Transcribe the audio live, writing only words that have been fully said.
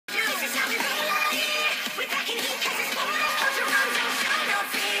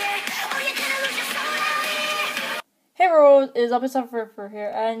everyone, it is lpshowlingwerewolf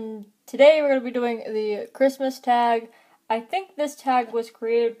here, and today we're going to be doing the Christmas tag. I think this tag was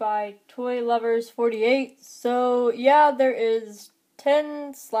created by Toy Lovers 48, so yeah, there is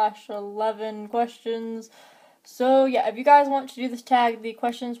 10/11 questions. So yeah, if you guys want to do this tag, the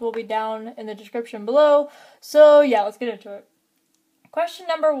questions will be down in the description below. So yeah, let's get into it. Question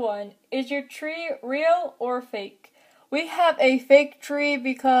number 1, is your tree real or fake? We have a fake tree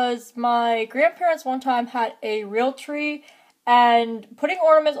because my grandparents one time had a real tree, and putting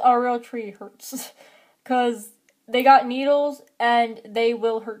ornaments on a real tree hurts because they got needles and they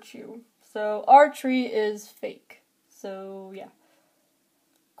will hurt you. So our tree is fake. So yeah.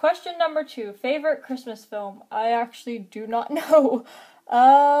 Question number 2, favorite Christmas film? I actually do not know.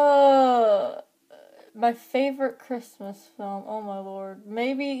 My favorite Christmas film, oh my lord.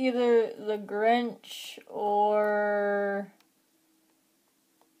 Maybe either The Grinch or,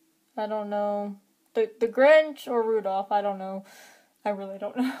 I don't know. The Grinch or Rudolph, I don't know. I really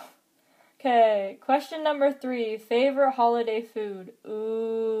don't know. Okay, question number 3, favorite holiday food?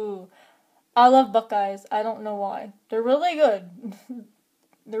 Ooh, I love Buckeyes. I don't know why. They're really good.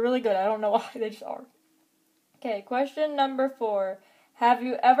 They're really good. I don't know why, they just are. Okay, question number 4. Have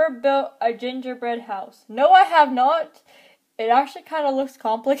you ever built a gingerbread house? No, I have not. It actually kind of looks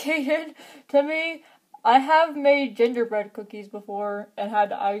complicated to me. I have made gingerbread cookies before and had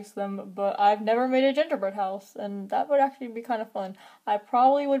to ice them, but I've never made a gingerbread house, and that would actually be kind of fun. I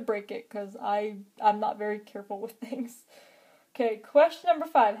probably would break it because I'm not very careful with things. Okay, question number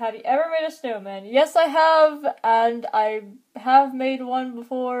 5. Have you ever made a snowman? Yes, I have, and I have made one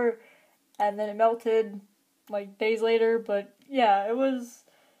before, and then it melted like days later, but yeah, it's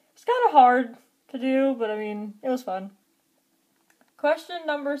kind of hard to do, but I mean, it was fun. Question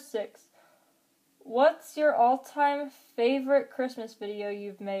number 6. What's your all-time favorite Christmas video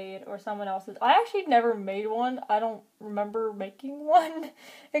you've made or someone else's? I actually never made one. I don't remember making one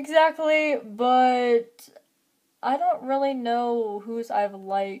exactly, but I don't really know whose I've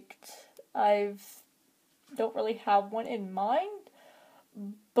liked. Don't really have one in mind,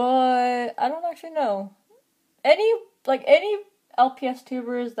 but I don't actually know. Any LPS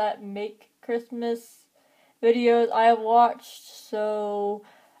tubers that make Christmas videos I have watched, so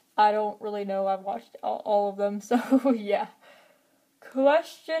I don't really know. I've watched all of them, so yeah.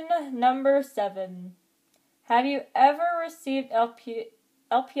 Question number 7. Have you ever received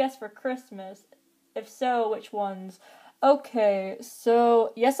LPS for Christmas? If so, which ones? Okay,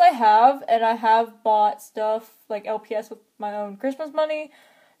 so yes I have, and I have bought stuff like LPS with my own Christmas money.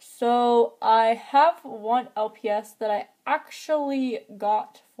 So I have one LPS that I actually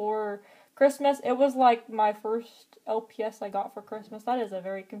got for Christmas. It was like my first LPS I got for Christmas. That is a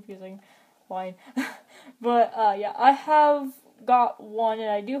very confusing line. But yeah, I have got one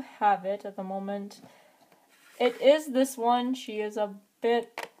and I do have it at the moment. It is this one. She is a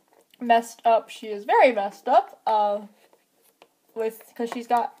bit messed up. She is very messed up because she's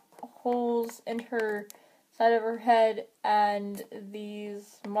got holes in her side of her head and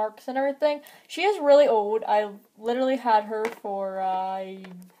these marks and everything. She is really old. I literally had her for I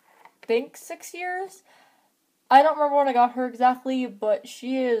think 6 years. I don't remember when I got her exactly, but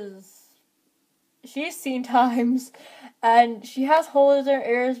she's seen times, and she has holes in her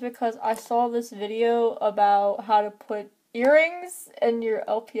ears because I saw this video about how to put earrings in your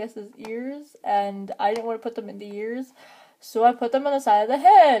LPS's ears, and I didn't want to put them in the ears. So I put them on the side of the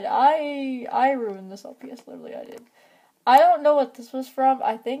head. I ruined this LPS, literally I did. I don't know what this was from.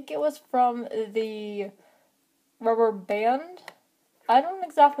 I think it was from the rubber band. I don't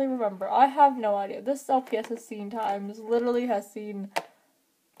exactly remember. I have no idea. This LPS has seen times. Literally has seen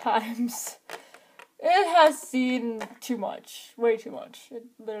times. It has seen too much. Way too much. It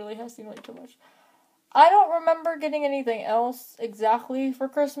literally has seen way too much. I don't remember getting anything else exactly for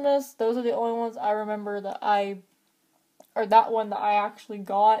Christmas. Those are the only ones I remember that one that I actually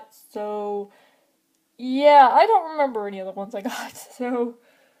got, so yeah, I don't remember any other ones I got, so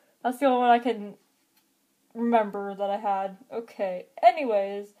that's the only one I can remember that I had. Okay,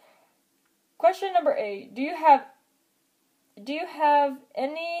 anyways, question number 8, do you have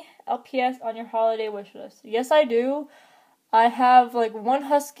any LPS on your holiday wish list? Yes, I do. I have, like, one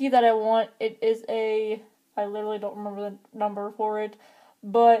husky that I want. It is I literally don't remember the number for it,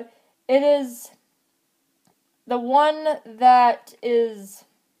 but it is the one that is,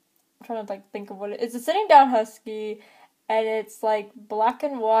 I'm trying to think of what it is. It's a sitting down husky, and it's like black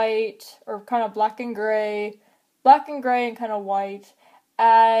and white, or kind of black and gray and kind of white,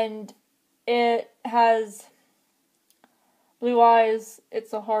 and it has blue eyes.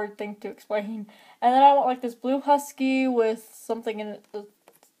 It's a hard thing to explain. And then I want like this blue husky with something in it,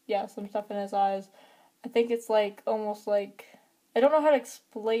 some stuff in his eyes. I think it's like almost like, I don't know how to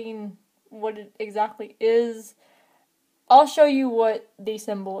explain what it exactly is. I'll show you what the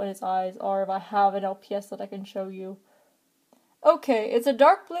symbol in its eyes are if I have an LPS that I can show you. Okay, it's a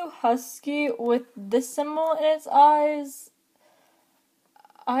dark blue husky with this symbol in its eyes.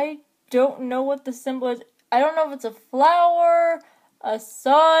 I don't know what the symbol is. I don't know if it's a flower, a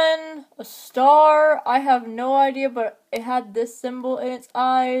sun, a star. I have no idea, but it had this symbol in its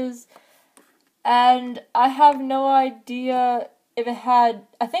eyes. And I have no idea if it had,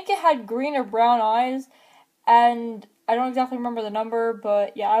 I think it had green or brown eyes. And I don't exactly remember the number,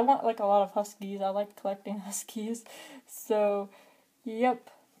 but yeah, I want like a lot of huskies. I like collecting huskies. So, yep.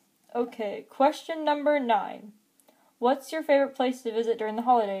 Okay, question number 9. What's your favorite place to visit during the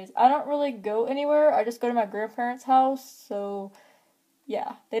holidays? I don't really go anywhere. I just go to my grandparents' house. So,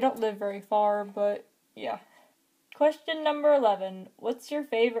 yeah, they don't live very far, but yeah. Question number 11. What's your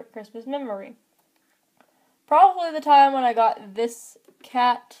favorite Christmas memory? Probably the time when I got this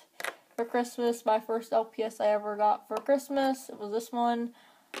cat for Christmas. My first LPS I ever got for Christmas. It was this one.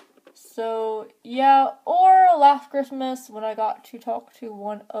 So, yeah. Or last Christmas when I got to talk to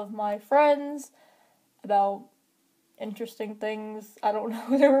one of my friends about interesting things. I don't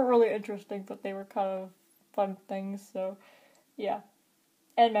know. They weren't really interesting, but they were kind of fun things. So, yeah.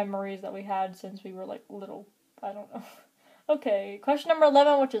 And memories that we had since we were like little. I don't know. Okay, question number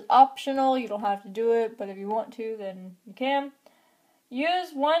 11, which is optional. You don't have to do it, but if you want to, then you can.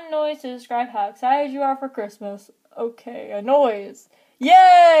 Use one noise to describe how excited you are for Christmas. Okay, a noise.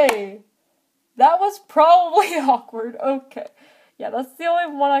 Yay! That was probably awkward. Okay. Yeah, that's the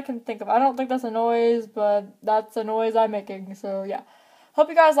only one I can think of. I don't think that's a noise, but that's a noise I'm making. So, yeah. Hope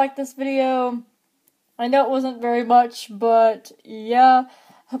you guys liked this video. I know it wasn't very much, but yeah.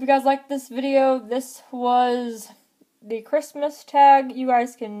 Hope you guys liked this video. This was the Christmas tag. You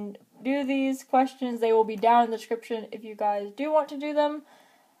guys can do these questions. They will be down in the description if you guys do want to do them.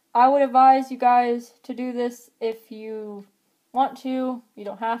 I would advise you guys to do this if you want to. You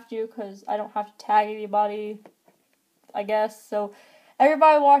don't have to, because I don't have to tag anybody, I guess. So,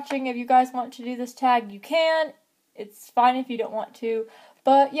 everybody watching, if you guys want to do this tag, you can. It's fine if you don't want to.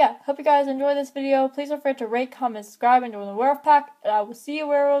 But, yeah, hope you guys enjoy this video. Please don't forget to rate, comment, subscribe, and join the werewolf pack. And I will see you,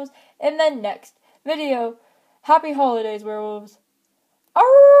 werewolves, in the next video. Happy holidays, werewolves. Arrgh!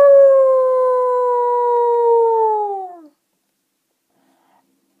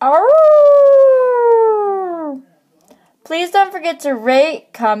 Arrgh! Please don't forget to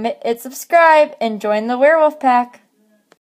rate, comment, and subscribe, and join the werewolf pack.